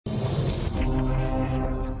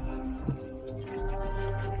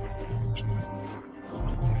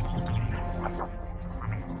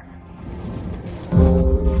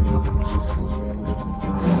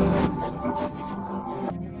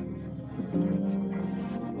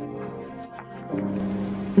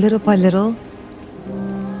Little by little,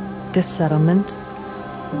 this settlement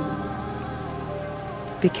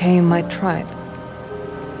became my tribe.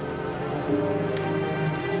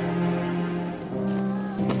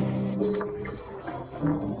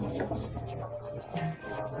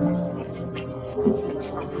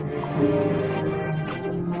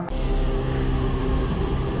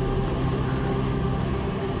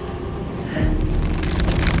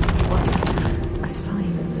 A sign.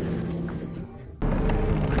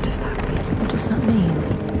 What does that mean? What does that mean?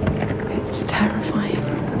 It's terrifying.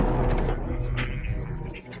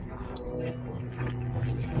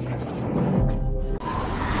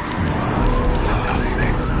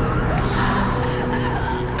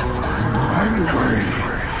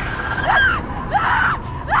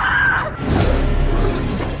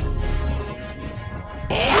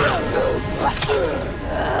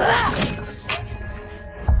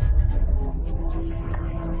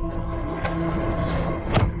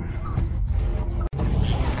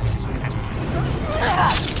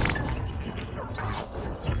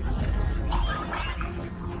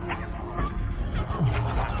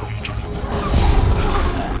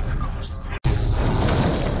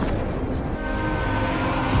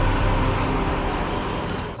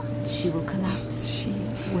 She will collapse. She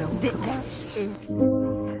will collapse.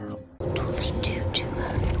 What will they do to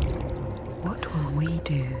her? What will we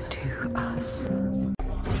do to us?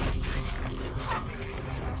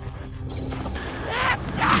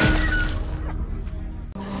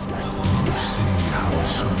 You see how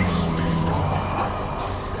small you are.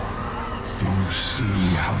 Do you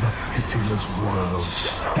see how the pitiless world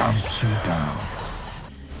stamps you down?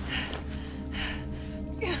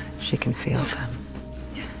 She can feel them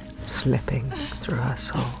slipping through her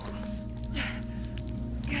soul,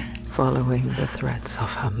 following the threads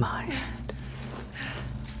of her mind.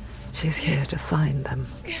 She's here to find them,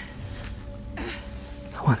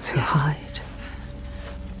 the ones who hide.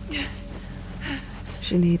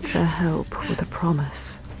 She needs their help with a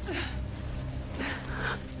promise,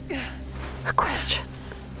 a question.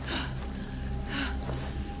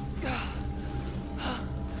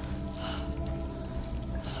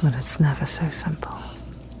 But it's never so simple,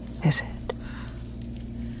 is it?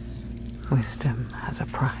 Wisdom has a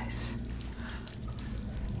price.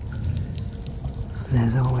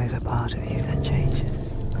 There's always a part of you that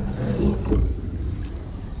changes.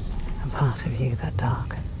 A part of you that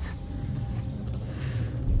darkens.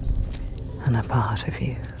 And a part of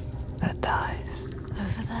you that dies.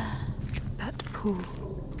 Over there. That pool.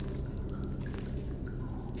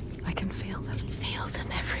 I can feel them. Feel them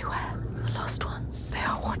everywhere. The lost ones. They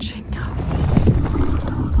are watching us.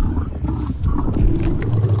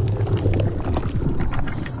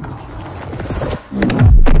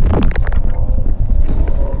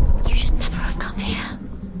 You should never have come here.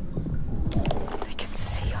 They can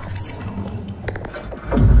see us.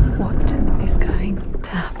 What is going to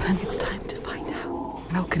happen? It's time to find out.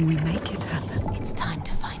 How can we make it happen? It's time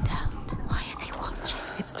to find out. Why are they watching?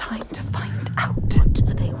 It's time to find out. What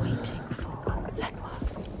are they waiting for? Senua,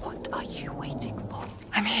 what are you waiting for?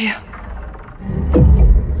 I'm here.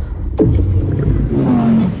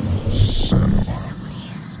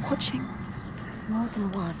 Senua. Watching. More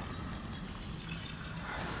than one.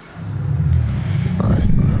 I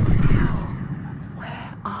know you.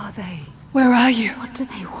 Where are they? Where are you? What do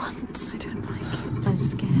they want? I don't like it. I'm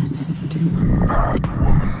scared. This is too Mad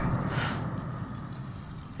woman.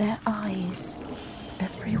 Their eyes.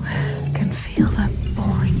 everywhere. I can feel them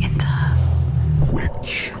boring into her.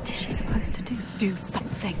 Witch. What is she supposed to do? Do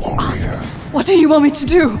something. Ask Yeah. them. What do you want me to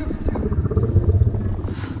do?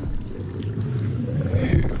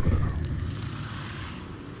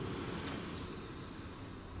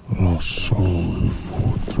 Lost soul who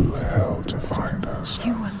fought through hell to find us.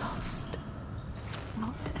 You were lost.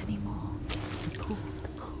 Not anymore.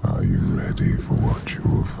 Are you ready for what you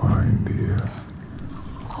will find here?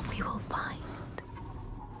 What we will find.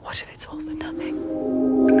 What if it's all for nothing?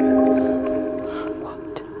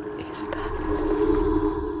 What is that?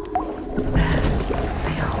 There.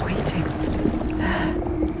 They are waiting. There.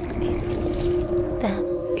 It's them.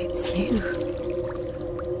 It's you.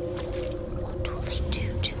 What will they do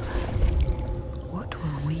to her? What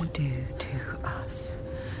will we do to us?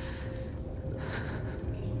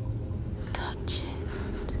 Touch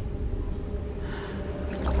it.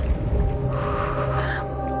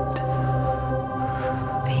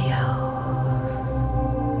 Feel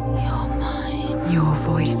You're mine. your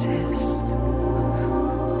voices.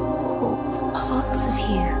 All the parts of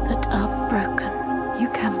you that are broken. You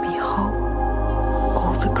can be whole.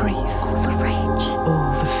 All the grief, All the rage.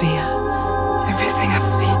 all the fear. Everything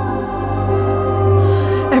I've seen.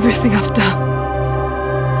 Everything I've done.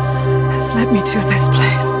 Just let me to this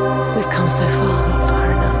place. We've come so far. Not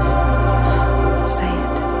far enough. Say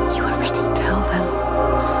it. You are ready. Tell them.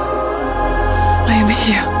 I am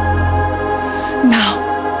here. Now.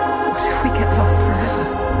 What if we get lost forever?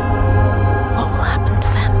 What will happen to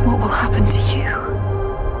them? What will happen to you?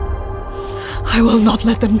 I will not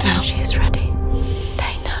let them down. She is ready.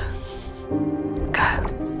 They know. Go.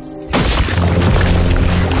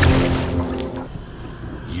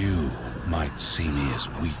 You might see me as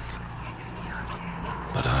weak,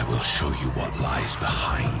 but I will show you what lies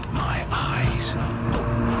behind my eyes.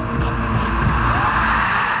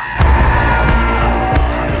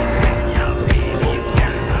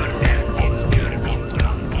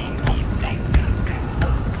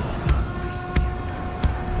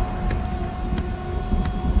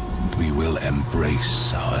 We will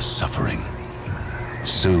embrace our suffering,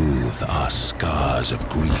 soothe our scars of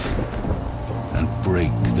grief, and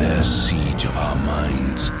break their siege of our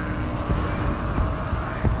minds.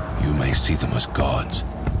 You may see them as gods,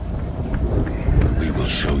 but we will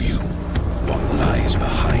show you what lies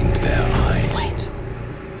behind their eyes. Wait.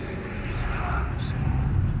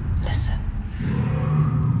 Listen.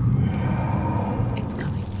 It's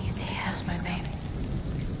coming. He's here. That's my name.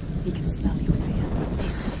 He can smell your fear.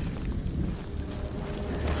 He's...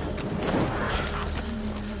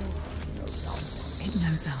 It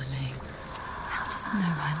knows our name. How does it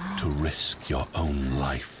know our name? To risk your own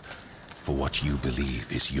life for what you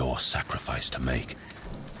believe is your sacrifice to make.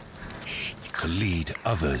 To lead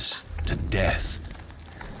others to death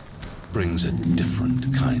brings a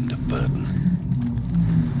different kind of burden.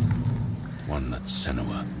 One that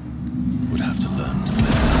Senua would have to learn to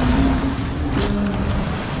bear.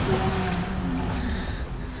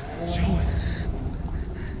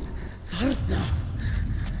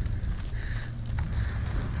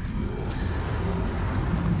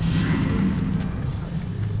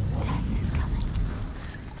 Death is coming.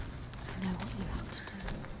 You know what you have to do.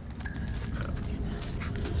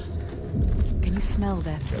 Can you smell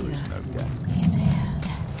their fear? He's here.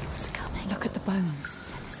 Death is coming. Look at the bones.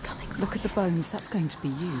 Death is coming. Look at the bones. That's going to be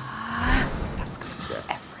you. That's going to be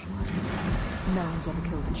everyone. No one's ever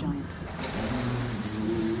killed a giant before.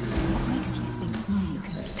 What makes you think you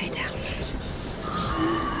can stay down?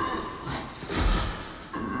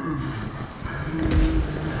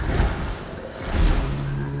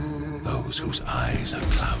 Those whose eyes are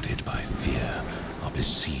clouded by fear are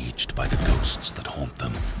besieged by the ghosts that haunt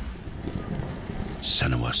them.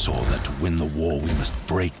 Senua saw that to win the war we must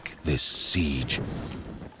break this siege.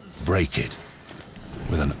 Break it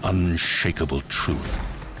with an unshakable truth.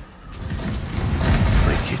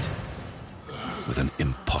 Break it with an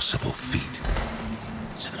impossible feat.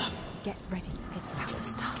 Get ready. It's about to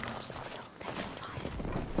start. Take the fire.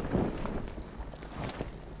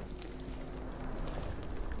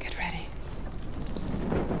 Get ready.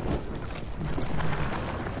 Now's the moment.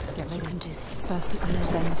 Get ready. You can do this. First the iron,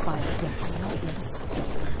 then fire. Yes. Yes.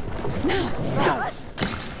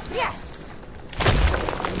 Yes!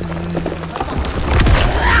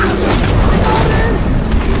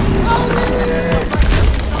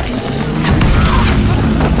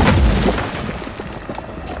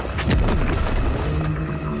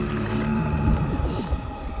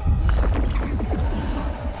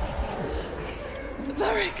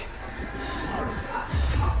 Varric!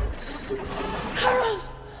 Harold!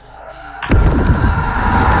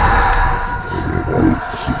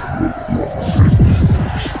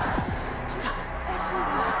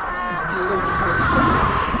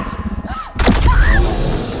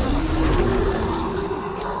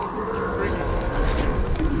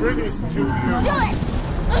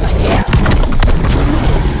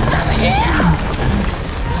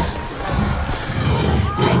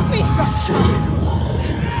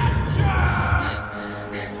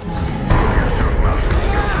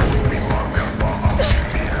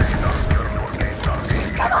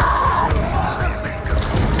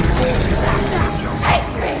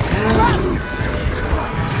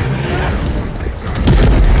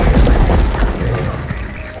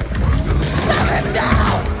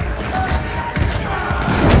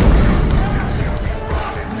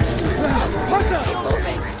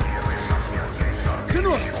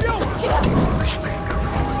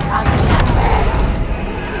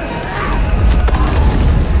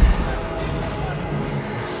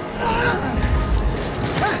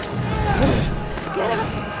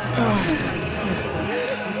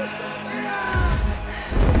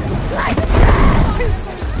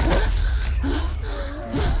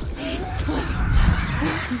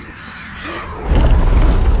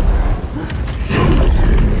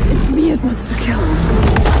 It's me it wants to kill.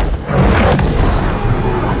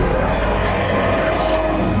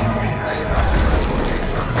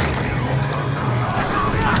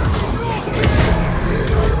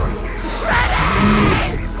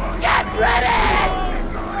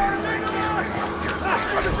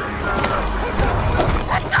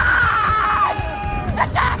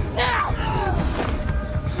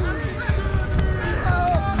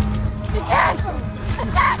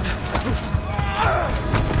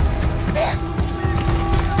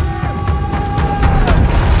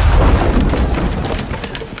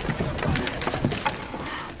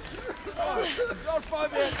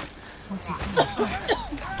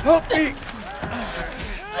 Help me!